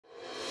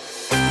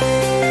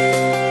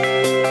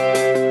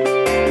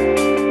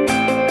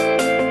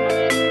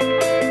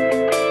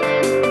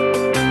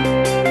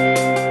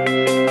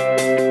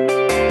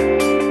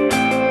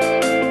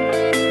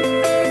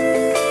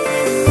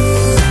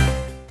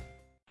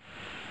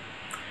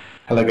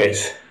Hello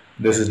guys,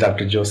 this is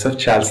Dr. Joseph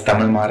Charles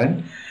Tamil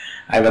Maran.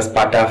 I was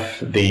part of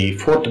the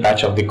fourth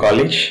batch of the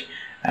college,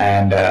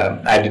 and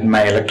I did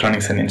my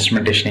electronics and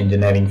instrumentation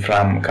engineering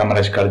from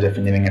Kamaraj College of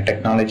Engineering and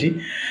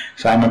Technology.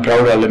 So I'm a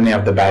proud alumni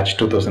of the batch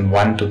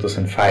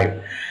 2001-2005.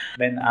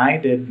 When I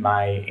did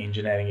my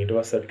engineering, it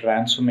was a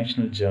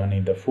transformational journey.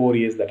 The 4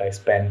 years that I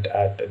spent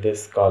at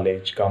this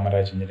college,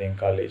 Kamaraj Engineering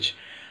College,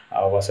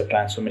 was a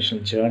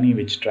transformational journey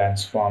which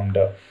transformed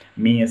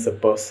me as a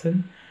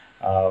person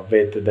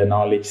with the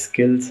knowledge,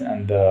 skills,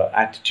 and the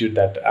attitude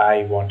that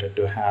I wanted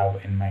to have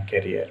in my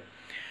career.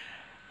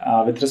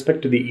 With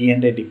respect to the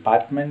E&A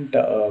department,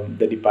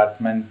 the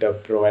department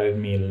provided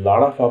me a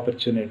lot of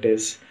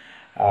opportunities.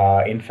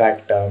 In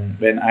fact,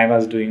 when I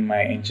was doing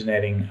my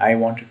engineering, I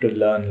wanted to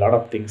learn a lot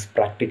of things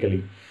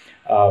practically.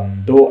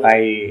 Though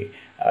I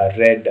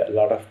read a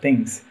lot of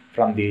things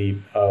from the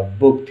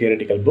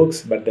theoretical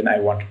books, but then I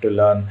wanted to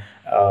learn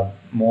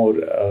more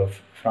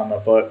from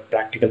a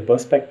practical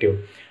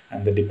perspective.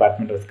 And the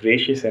department was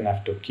gracious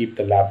enough to keep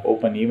the lab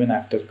open even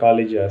after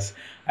colleges.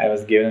 I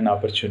was given an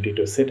opportunity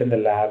to sit in the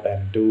lab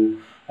and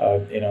do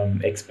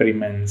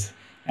experiments,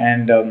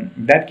 and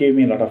that gave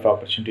me a lot of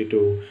opportunity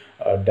to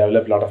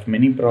develop a lot of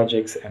mini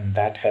projects, and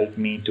that helped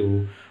me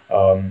to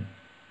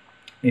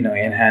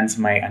enhance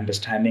my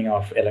understanding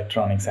of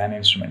electronics and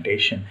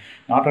instrumentation.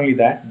 Not only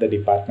that, the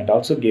department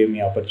also gave me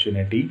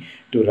opportunity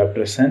to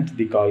represent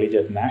the college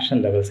at national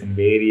levels in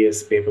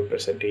various paper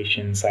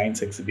presentation,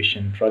 science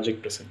exhibition,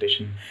 project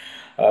presentation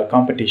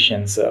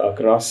competitions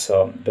across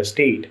the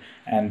state.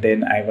 And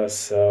then I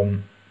was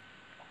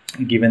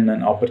given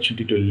an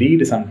opportunity to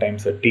lead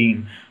sometimes a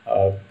team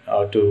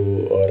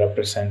to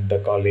represent the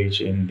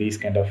college in these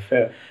kind of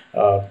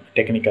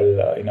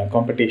technical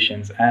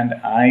competitions, and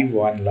I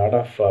won a lot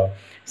of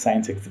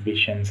science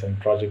exhibitions and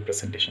project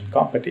presentation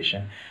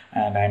competition,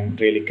 and I'm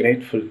really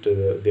grateful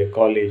to the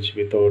college.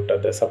 Without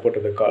the support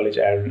of the college,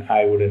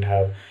 I wouldn't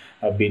have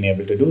been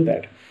able to do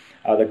that.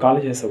 The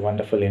college has a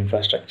wonderful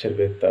infrastructure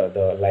with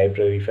the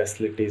library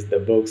facilities, the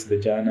books, the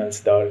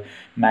journals, the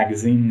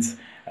magazines,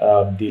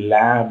 the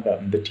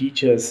lab, the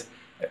teachers.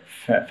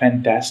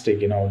 Fantastic,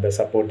 the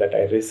support that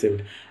I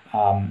received.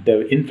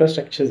 The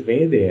infrastructures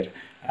were there,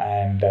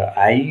 and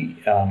I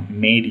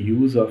made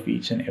use of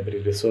each and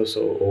every resource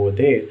over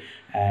there,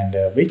 and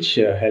which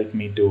helped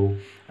me to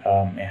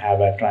have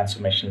a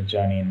transformational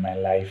journey in my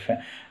life.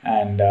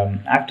 And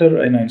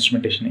after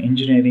instrumentation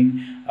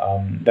engineering,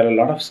 there are a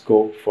lot of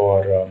scope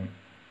for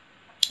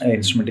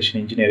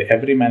instrumentation engineer.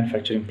 Every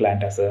manufacturing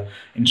plant has a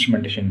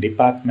instrumentation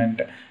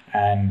department,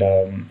 and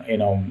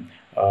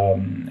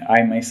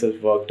I myself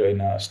worked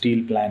in a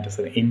steel plant as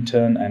an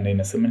intern, and in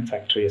a cement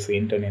factory as an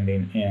intern in the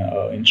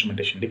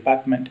instrumentation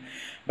department.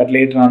 But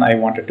later on, I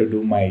wanted to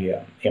do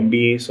my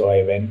MBA, so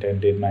I went and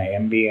did my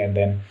MBA, and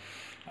then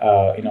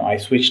I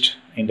switched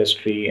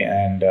industry,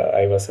 and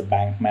I was a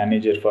bank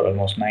manager for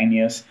almost 9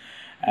 years.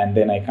 And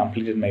then I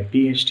completed my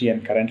PhD,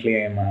 and currently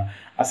I am an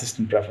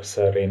assistant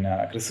professor in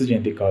Kristu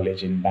Jayanti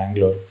College in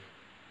Bangalore.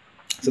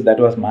 So that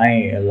was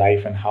my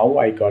life and how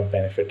I got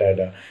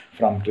benefited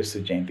from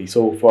Kristu Jayanti.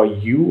 So for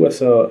you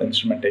as an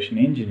instrumentation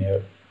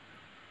engineer,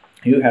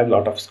 you have a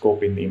lot of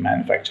scope in the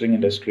manufacturing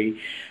industry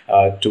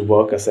to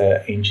work as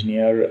an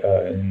engineer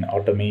in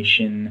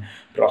automation,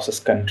 process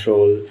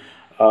control.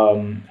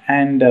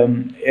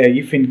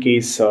 If in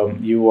case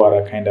you are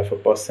a kind of a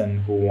person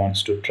who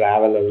wants to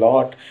travel a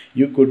lot,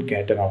 you could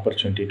get an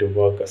opportunity to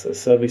work as a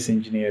service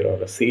engineer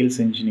or a sales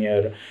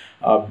engineer.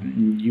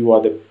 You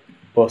are the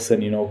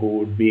person who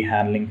would be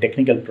handling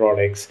technical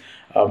products,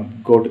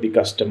 go to the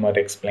customer,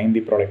 explain the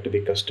product to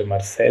the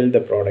customer, sell the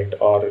product,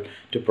 or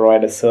to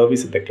provide a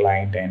service to the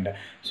client. And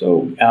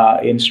so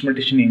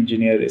instrumentation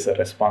engineer is a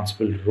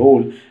responsible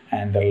role,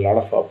 and there are a lot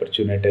of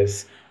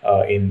opportunities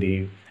in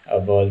the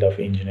world of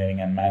engineering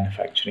and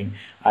manufacturing.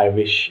 I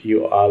wish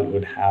you all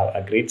would have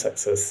a great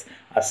success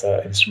as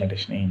an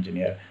instrumentation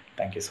engineer.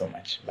 Thank you so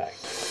much. Bye.